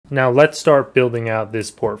Now let's start building out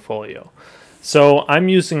this portfolio. So I'm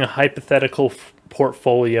using a hypothetical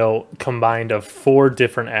portfolio combined of 4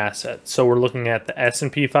 different assets. So we're looking at the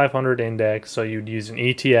S&P 500 index. So you'd use an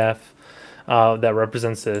ETF that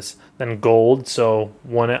represents this. Then gold. So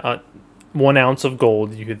one ounce of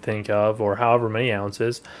gold you could think of, or however many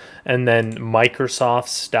ounces. And then Microsoft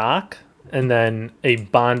stock. And then a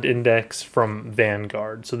bond index from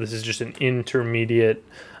Vanguard. So this is just an intermediate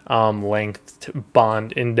length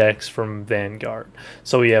bond index from Vanguard.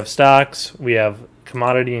 So we have stocks, we have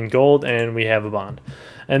commodity and gold, and we have a bond.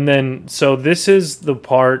 And then, so this is the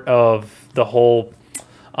part of the whole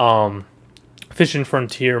efficient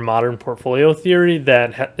frontier modern portfolio theory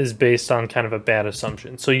that is based on kind of a bad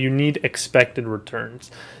assumption. So you need expected returns.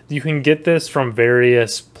 You can get this from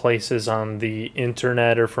various places on the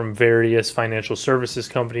internet or from various financial services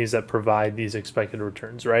companies that provide these expected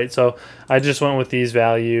returns, right? So I just went with these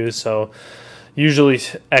values. So usually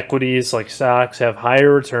equities like stocks have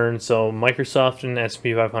higher returns. So Microsoft and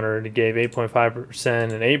S&P 500 gave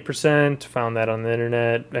 8.5% and 8%. Found that on the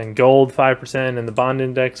internet. And gold 5%, and the bond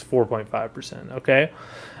index 4.5%. Okay.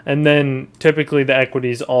 And then typically the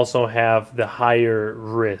equities also have the higher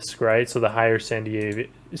risk, right? So the higher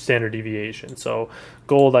standard deviation. So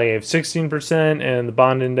gold I gave 16%, and the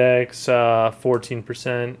bond index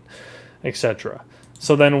 14%, etc.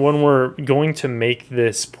 So then when we're going to make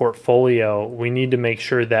this portfolio, we need to make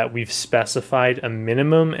sure that we've specified a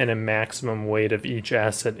minimum and a maximum weight of each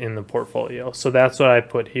asset in the portfolio. So that's what I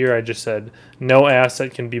put here. I just said no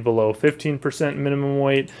asset can be below 15% minimum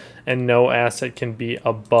weight, and no asset can be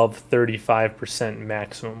above 35%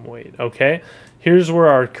 maximum weight. Okay, here's where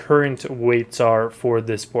our current weights are for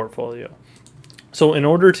this portfolio. So in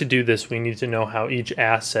order to do this, we need to know how each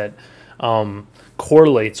asset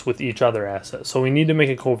correlates with each other asset. So we need to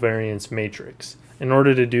make a covariance matrix. In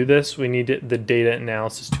order to do this, we need the data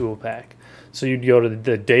analysis Toolpak. So you'd go to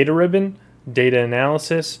the data ribbon, data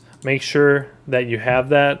analysis, make sure that you have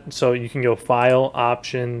that. So you can go file,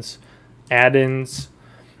 options, add-ins,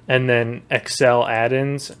 and then Excel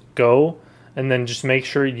add-ins, go, and then just make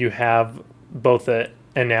sure you have both the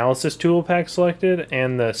analysis Toolpak selected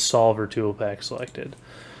and the solver Toolpak selected.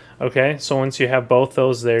 Okay, so once you have both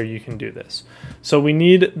those there, you can do this. So we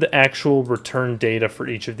need the actual return data for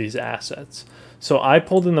each of these assets. So I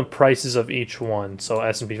pulled in the prices of each one. So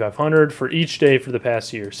S&P 500 for each day for the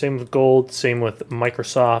past year. Same with gold, same with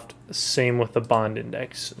Microsoft, same with the bond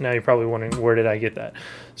index. Now you're probably wondering, where did I get that?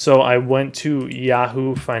 So I went to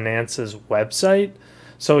Yahoo Finance's website.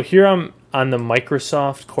 So here I'm on the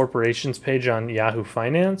Microsoft Corporations page on Yahoo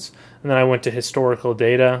Finance. And then I went to historical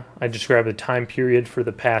data. I just grabbed the time period for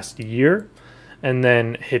the past year and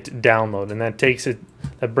then hit download. And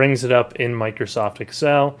that brings it up in Microsoft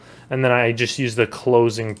Excel. And then I just use the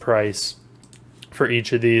closing price for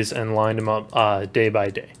each of these and lined them up day by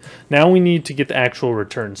day. Now we need to get the actual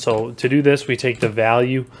return. So to do this, we take the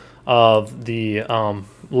value of the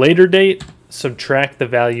later date, subtract the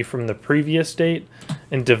value from the previous date,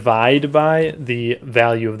 and divide by the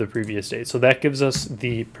value of the previous date. So that gives us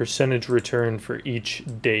the percentage return for each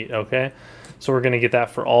date, okay? So we're gonna get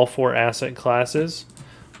that for all 4 asset classes.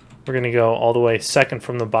 We're gonna go all the way second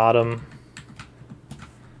from the bottom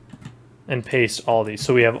and paste all these.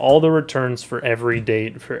 So we have all the returns for every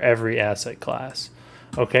date for every asset class.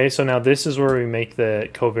 Okay, so now this is where we make the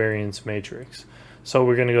covariance matrix. So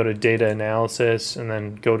we're gonna go to data analysis and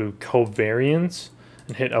then go to covariance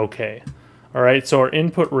and hit OK. All right, so our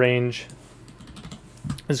input range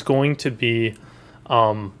is going to be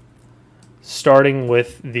starting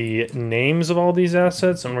with the names of all these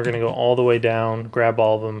assets, and we're going to go all the way down, grab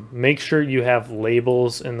all of them. Make sure you have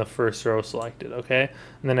labels in the first row selected, okay?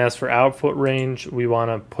 And then as for output range, we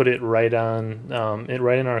want to put it right on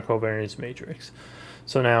right in our covariance matrix.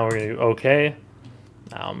 So now we're going to do OK.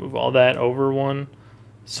 I'll move all that over one.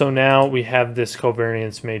 So now we have this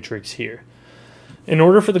covariance matrix here. In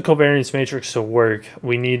order for the covariance matrix to work,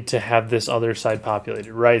 we need to have this other side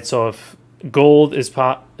populated, right? So if gold is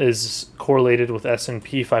correlated with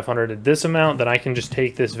S&P 500 at this amount, then I can just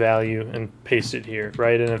take this value and paste it here,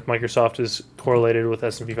 right? And if Microsoft is correlated with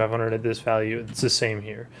S&P 500 at this value, it's the same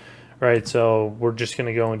here, right? So we're just going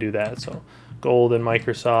to go and do that. So gold and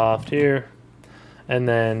Microsoft here, and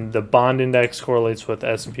then the bond index correlates with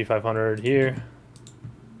S&P 500 here.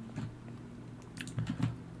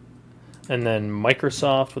 And then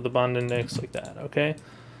Microsoft with the bond index like that, okay?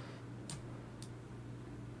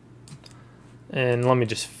 And let me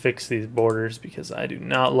just fix these borders because I do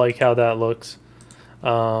not like how that looks.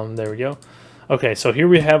 There we go. Okay, so here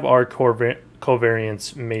we have our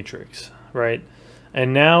covariance matrix, right?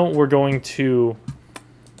 And now we're going to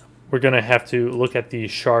we're going to have to look at the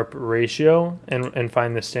Sharpe ratio and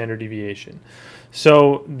find the standard deviation.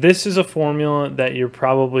 So this is a formula that you're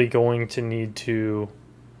probably going to need to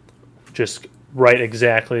just write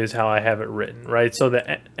exactly as how I have it written, right? So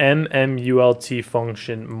the MMULT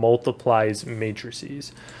function multiplies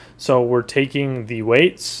matrices. So we're taking the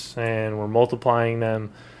weights and we're multiplying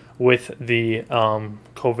them with the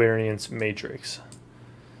covariance matrix.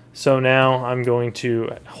 So now I'm going to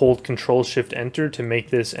hold Control-Shift-Enter to make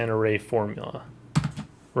this an array formula,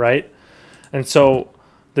 right? And so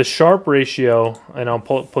the Sharpe ratio, and I'll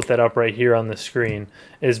put that up right here on the screen,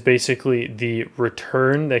 is basically the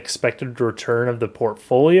return, the expected return of the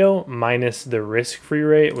portfolio minus the risk-free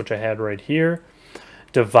rate, which I had right here,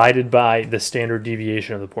 divided by the standard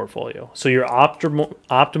deviation of the portfolio. So your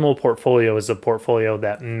optimal portfolio is a portfolio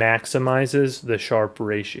that maximizes the Sharpe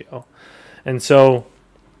ratio. And so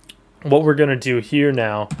what we're going to do here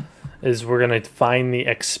now is we're going to find the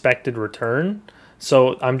expected return.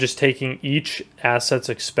 So I'm just taking each asset's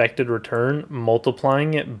expected return,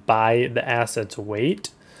 multiplying it by the asset's weight,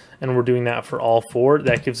 and we're doing that for all four.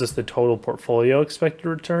 That gives us the total portfolio expected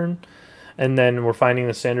return. And then we're finding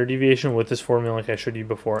the standard deviation with this formula like I showed you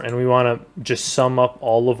before. And we want to just sum up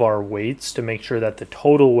all of our weights to make sure that the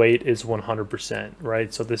total weight is 100%,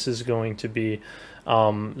 right? So this is going to be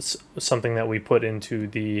something that we put into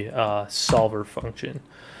the solver function.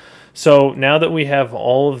 So now that we have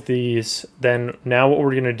all of these, then now what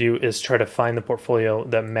we're going to do is try to find the portfolio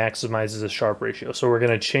that maximizes the Sharpe ratio. So we're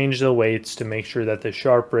going to change the weights to make sure that the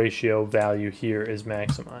Sharpe ratio value here is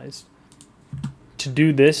maximized. To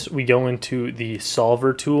do this, we go into the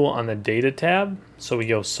solver tool on the data tab. So we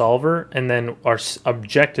go solver, and then our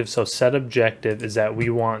objective, so set objective, is that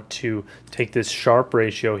we want to take this Sharpe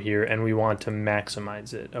ratio here and we want to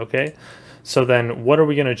maximize it, okay? So then what are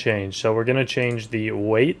we going to change? So we're going to change the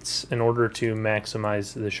weights in order to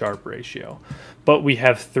maximize the Sharpe ratio. But we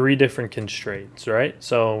have three different constraints, right?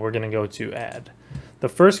 So we're going to go to add. The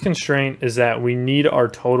first constraint is that we need our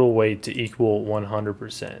total weight to equal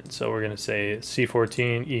 100%. So we're going to say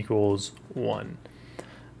C14 equals 1.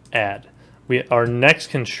 Add. Our next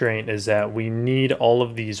constraint is that we need all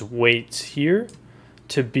of these weights here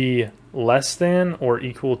to be less than or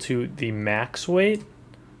equal to the max weight.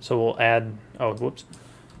 So we'll add, oh, whoops.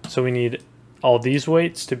 So we need all these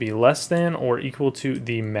weights to be less than or equal to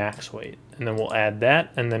the max weight. And then we'll add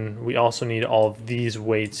that. And then we also need all of these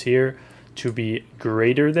weights here to be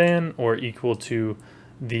greater than or equal to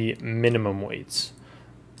the minimum weights.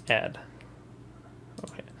 Add.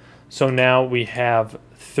 Okay. So now we have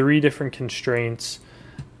three different constraints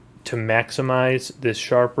to maximize this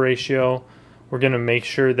Sharpe ratio. We're going to make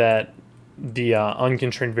sure that the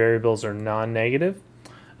unconstrained variables are non-negative.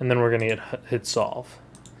 And then we're going to hit solve.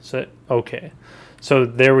 So, okay. So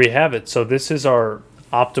there we have it. So this is our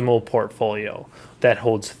optimal portfolio that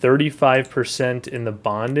holds 35% in the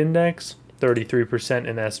bond index, 33%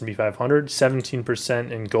 in the S&P 500,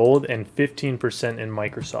 17% in gold, and 15% in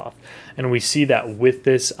Microsoft. And we see that with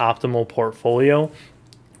this optimal portfolio,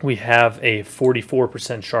 we have a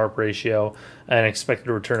 44% Sharpe ratio, an expected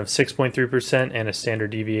return of 6.3%, and a standard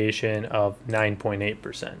deviation of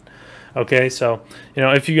 9.8%. Okay, so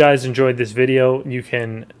if you guys enjoyed this video, you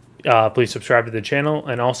can please subscribe to the channel.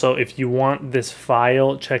 And also, if you want this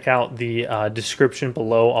file, check out the description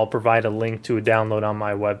below. I'll provide a link to a download on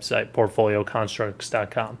my website,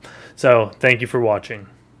 portfolioconstructs.com. So thank you for watching.